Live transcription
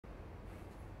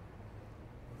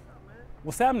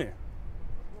What's happening?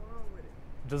 What's going on with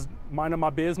it? Just minding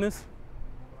my business.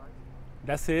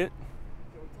 That's it.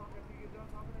 Can we talk after you get done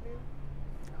talking to them?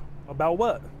 About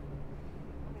what? I mean,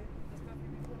 the stuff you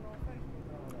be putting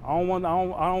on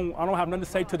Facebook. I don't have nothing to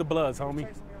say to the Bloods, homie.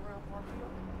 Chasing me around Park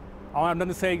Hill? I don't have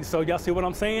nothing to say. So y'all see what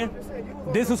I'm saying?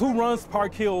 This is who runs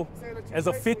Park Hill as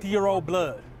a 50-year-old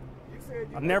Blood.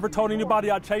 I never told anybody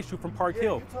I chased you from Park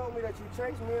Hill. You told me that you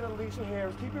chased me and Alicia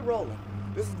Harris. Keep it rolling.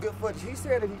 This is good footage. He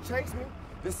said that he chased me.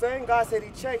 The same guy said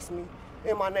he chased me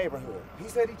in my neighborhood. He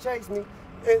said he chased me.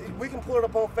 And we can pull it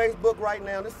up on Facebook right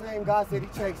now. This same guy said he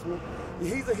chased me.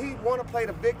 He want to play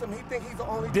the victim. He think he's the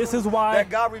only This is why. that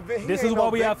got revenge. This is why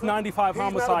we have 95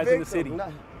 homicides in the city.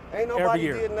 Ain't nobody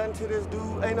did nothing to this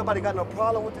dude. Ain't nobody got no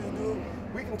problem with this dude.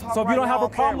 We can talk. So if you don't have a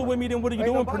problem with me, then what are you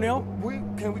doing,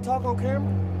 Pernell? Can we talk on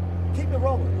camera? Keep it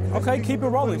rolling. Okay, keep it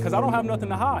rolling, because I don't have nothing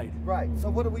to hide. Right. So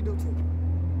what did we do to you?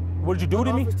 What did you do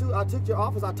to me? I took your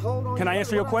office. I told on you. Can I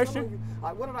answer your question?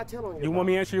 What did I tell on you? You want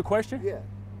me to answer your question? Yeah.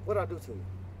 What did I do to you?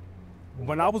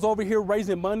 When I was over here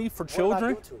raising money for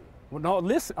children. What did I do to you? Well, no,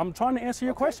 listen, I'm trying to answer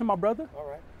your question, my brother. All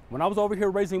right. When I was over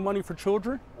here raising money for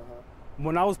children,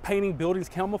 when I was painting buildings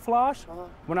camouflage,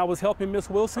 when I was helping Miss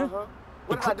Wilson.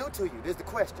 What did I do to you? This is the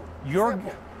question.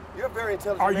 You're very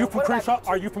intelligent. Are you from Crenshaw?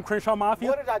 Are you from Crenshaw Mafia?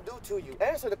 What did I do to you?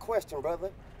 Answer the question, brother.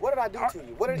 What did I do to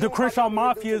you? What did the Crenshaw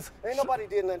Mafia's. Ain't nobody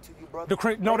did nothing to you,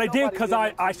 brother. No, they did, because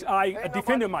I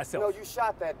defended myself. No, you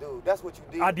shot that dude. That's what you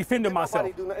did. I defended myself.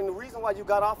 And the reason why you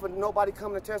got off and nobody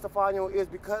coming to testify on you is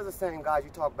because the same guys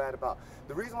you talk bad about.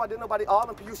 The reason why didn't nobody, all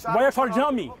them you shot. Why they try to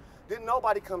jump me? Didn't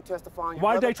nobody come testify on you?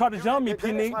 Why did they try to jump me,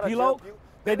 P-Lo?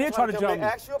 They did try to jump me.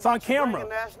 It's on camera.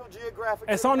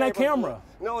 It's on that camera.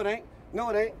 No, it ain't. No,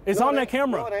 it ain't. It's on that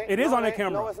camera. It is on that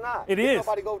camera. No, it's not. It is.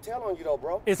 Nobody go tell on you though,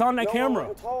 bro. It's on that camera. No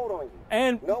one told on you.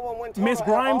 And no one went told Miss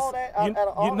Grimes,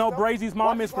 you know Brazy's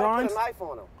mom, Miss Grimes? Why'd you put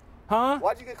a knife on him? Huh?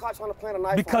 Why'd you get caught trying to plant a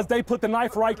knife on him? Because they put the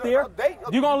knife right there.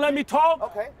 You gonna let me talk?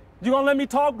 Okay. You gonna let me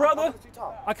talk, brother? I'll let you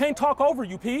talk. I can't talk over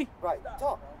you, P. Right.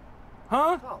 Talk.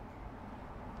 Huh? Talk.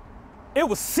 It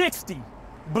was 60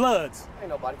 Bloods. Ain't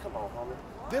nobody. Come on, homie.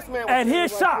 This man was at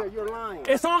his shop. You're lying.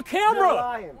 It's on camera. You're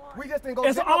lying. We just didn't go.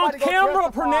 It's on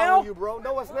camera, Pernell. You, bro.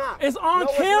 No, it's not. It's on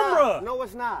camera. No,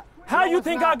 it's not. How you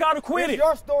think I got acquitted? It's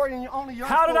your story and only your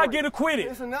story. How did I get acquitted?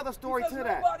 There's another story to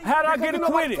that. How did I get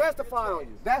acquitted? Testify on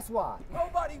you. That's why.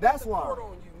 That's why.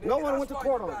 No one went to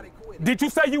court on you. Did you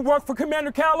say you worked for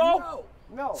Commander Callow? No.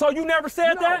 No. So you never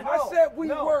said that? I said we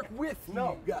work with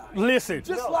you guys. Listen.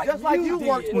 Just like you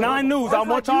worked with 9 News, I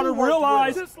want y'all to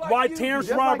realize why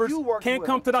Terrance Roberts can't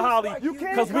come to the Holly.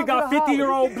 Because we got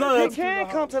 50-year-old Bloods. He can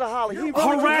come to the Holly. He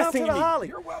harassing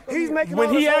me. He's making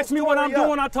when he asked me what I'm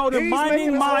doing, I told him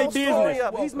minding my business.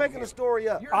 He's making a story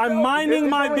up. I'm minding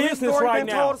my business right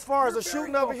now. As far as the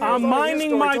shooting over here, I'm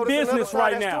minding my business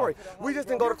right now. We just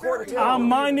didn't go to court and tell I'm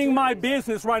minding my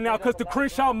business right now because the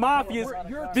Crenshaw Mafias,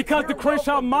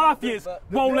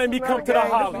 won't let me come to the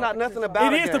Holly. It's not nothing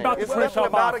about it is about the Crenshaw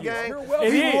Mafia.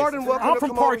 It is. I'm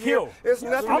from Park Hill.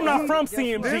 I'm not from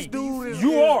CMG. This dude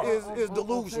is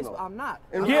delusional. I'm not.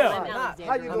 Yeah.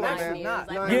 How you doing, man?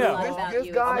 Yeah.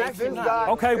 This guy.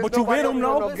 Okay, but you with him,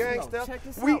 though?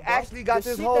 We actually got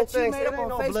this whole thing. There ain't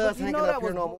no blood hanging up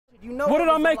here no more. What did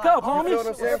I make up,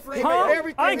 homie?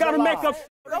 Huh? I ain't got to make up.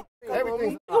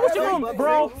 Everything. What you doing,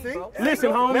 bro?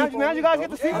 Listen, homie. Now you guys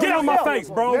get to see. Get out my face,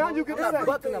 bro. Now you get to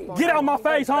see. Get out my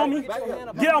face, homie.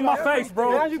 Get out my face,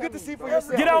 bro. Now you get to see for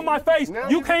yourself. Get out my face.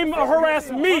 You came to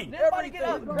harass me.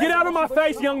 Get out of my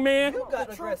face, young man.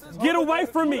 Get away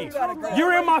from me.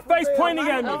 You're in my face pointing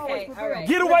at me.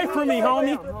 Get away from me,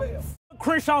 homie.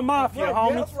 Crenshaw Mafia,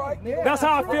 homie. That's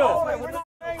how I feel.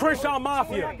 Crenshaw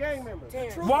Mafia.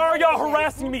 Why are y'all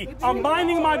harassing me? I'm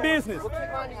minding my business.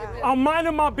 I'm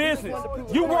minding my business.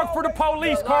 You work for the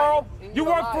police, Carl. You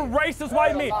work for racist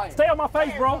white men. Stay out my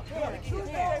face, bro.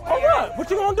 Oh, what? What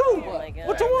you gonna do?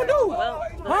 What you gonna do?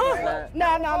 Huh? No.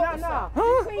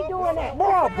 Huh? We ain't doing that. Boy,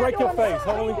 I'll break your face,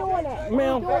 homie.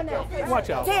 Ma'am, watch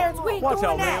out. Terrance, we ain't Watch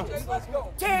doing out, that. ma'am.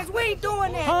 Terrance, we ain't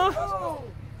doing that. Huh?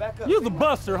 You the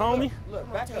buster, homie.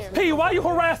 P, why you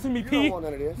harassing me, P?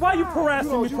 Why you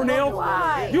harassing me,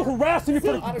 Pernell? You harassing me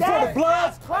for the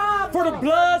Bloods? For the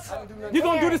Bloods? You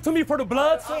gonna do this to me for the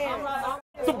Bloods?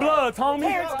 The Bloods,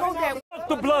 homie. Fuck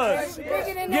the Bloods.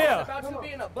 Yeah.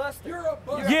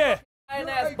 Yeah.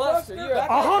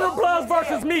 100 Bloods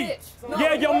versus me.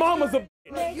 Yeah, your mama's a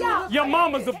bitch. Your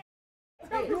mama's a bitch.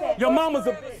 Your mama's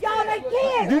a Y'all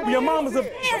again. Your mama's a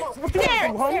what you do,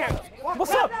 homie?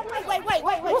 What's up? Wait.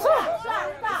 What's up?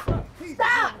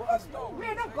 Stop.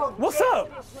 Man, don't go. What's up?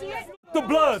 The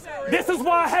Bloods. This is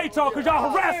why I hate y'all, because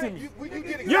y'all harassing me.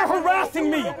 You're harassing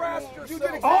me.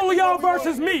 All of y'all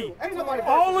versus me.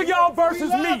 All of y'all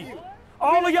versus me.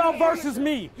 All of y'all versus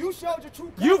me.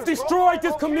 You've destroyed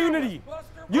this community.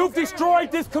 You've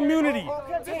destroyed this community.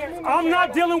 I'm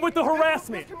not dealing with the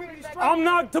harassment. I'm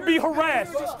not to be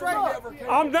harassed.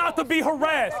 I'm not to be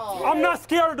harassed. I'm not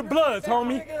scared of the Bloods,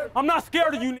 homie. I'm not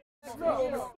scared of you.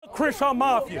 Crenshaw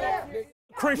Mafia.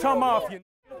 Crenshaw Mafia.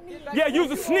 Yeah,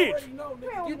 you's a snitch.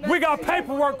 We got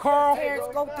paperwork, Carl.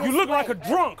 You look like a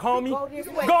drunk, homie.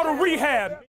 Go to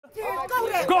rehab.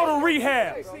 Go to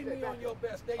rehab.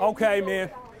 Okay, man.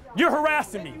 You're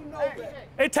harassing me.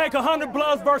 It take 100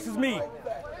 Bloods versus me.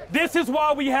 This is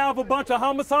why we have a bunch of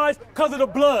homicides, because of the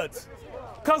Bloods.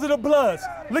 Because of the Bloods.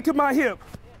 Look at my hip.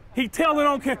 He telling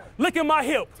on camera. Look at my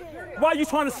hip. Why are you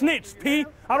trying to snitch, P?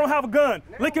 I don't have a gun.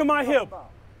 Look at my hip.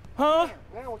 Huh?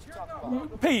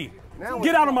 P.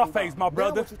 Get out of my face, my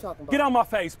brother. Get out of my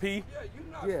face, P.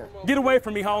 Get away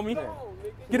from me, homie.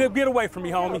 Get away from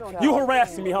me, homie. You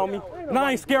harassing me, homie. And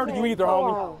I ain't scared of you either,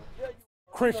 homie.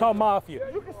 Crenshaw Mafia.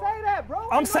 You can say that, bro.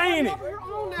 I'm saying it.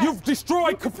 You've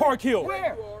destroyed Park Hill.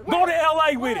 Go to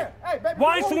LA with it.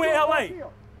 Why ain't you in LA?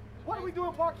 What are we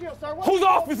doing, Park Hill, sir? Whose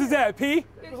office is that, P?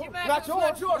 Not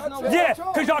yours. Yeah,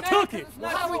 because y'all took it.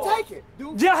 How we take it?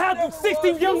 Y'all had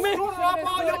 16 young men.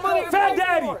 Fat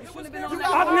Daddy.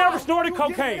 I've never snorted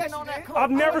cocaine.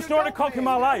 I've never snorted coke in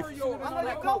my life.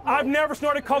 I've never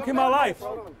snorted coke in my life.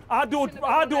 I do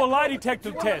a lie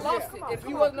detector test.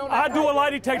 I do a lie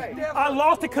detector. I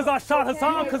lost it because I shot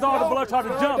Hassan because all the blood tried to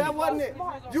jump That me. wasn't it.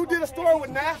 You did a story with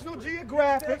National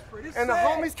Geographic, and the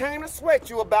homies came to sweat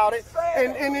you about it,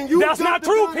 and then you. That's not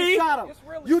true, P.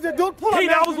 You did don't pull P,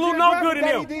 up that was a little no good in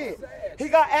him. He did. He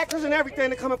got actors and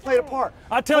everything to come and play the part.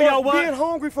 I tell y'all what. Being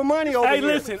hungry for money over Hey, here.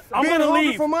 listen, I'm Being gonna hungry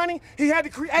leave. for money, he had to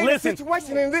create a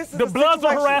situation, and this is The Bloods are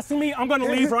situation. harassing me. I'm gonna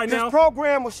leave right now. This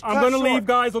program was I'm cut gonna short. leave,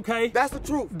 guys. Okay? That's the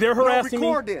truth. They're harassing me.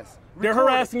 Record this. They're Record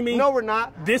harassing it. me. No, we're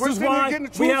not. This We're is sitting here why getting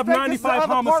the we truth have straight. This is the 95 other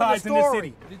part of the homicides in this story.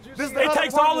 city. This is the It other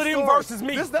takes part all of them story. versus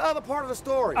me. This is the other part of the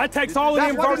story. It takes all of them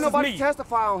That's why versus nobody me.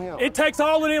 testify on him. It takes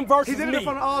all of them versus He did it in me.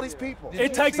 front of all these people.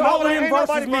 It takes all of them Ain't versus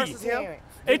nobody me. versus him.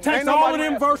 It takes Ain't all of nobody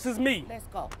them versus me. Let's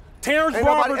go. Terrance Ain't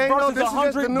nobody- Roberts ain't no- versus this is just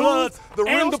 100 the news, Bloods the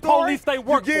real and the story. police they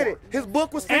work You get for. it. His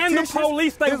book was And fictitious. the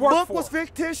police they His work book for. was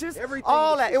fictitious.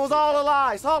 All that. It was all a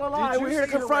lie. It's all a lie. We're here to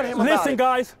confront him about Listen, it.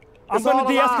 guys, I'm It's going all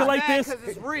to a lie. de-escalate this. Because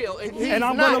it's real, and, And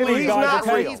I'm not gonna leave, real. guys, not okay? That's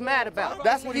what real. he's mad about.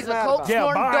 That's what he's he's a mad coke about. Yeah,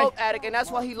 snorting bye. dope addict, and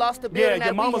that's why he lost the Yeah, building your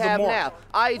that mama's we a have mark. now.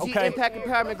 IEG Okay. Impact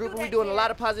Empowerment Group, and we're doing a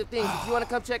lot of positive things. If you want to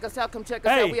come check us out, come check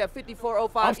us Hey, out. We have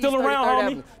 5405 I'm still East 33rd around, homie.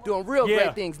 Avenue, doing real Yeah.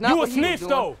 great things. Not You a what he was snitch, doing.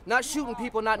 though. Not shooting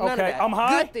people, not none of Okay, that. I'm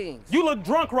high. Good things. You look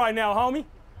drunk right now, homie.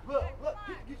 Look,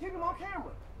 you keep him on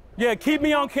camera. Yeah, keep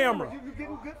me on camera. You're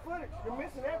getting good footage. You're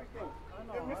missing everything.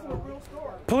 You're missing the real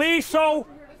story.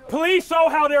 Please show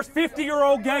how there's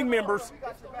 50-year-old gang members.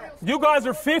 You guys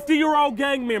are 50-year-old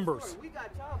gang members.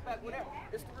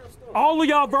 All of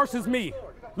y'all versus me.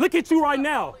 Look at you right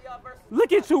now.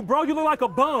 Look at you, bro. You look like a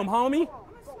bum, homie.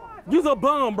 You's a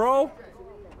bum, bro.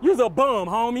 You's a bum,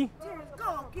 homie.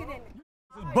 Go, get in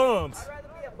it. Bums.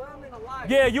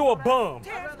 Yeah, you a bum.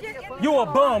 You a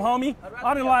bum, homie.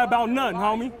 I didn't lie about nothing,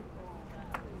 homie.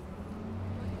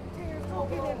 Go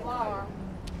get in the car.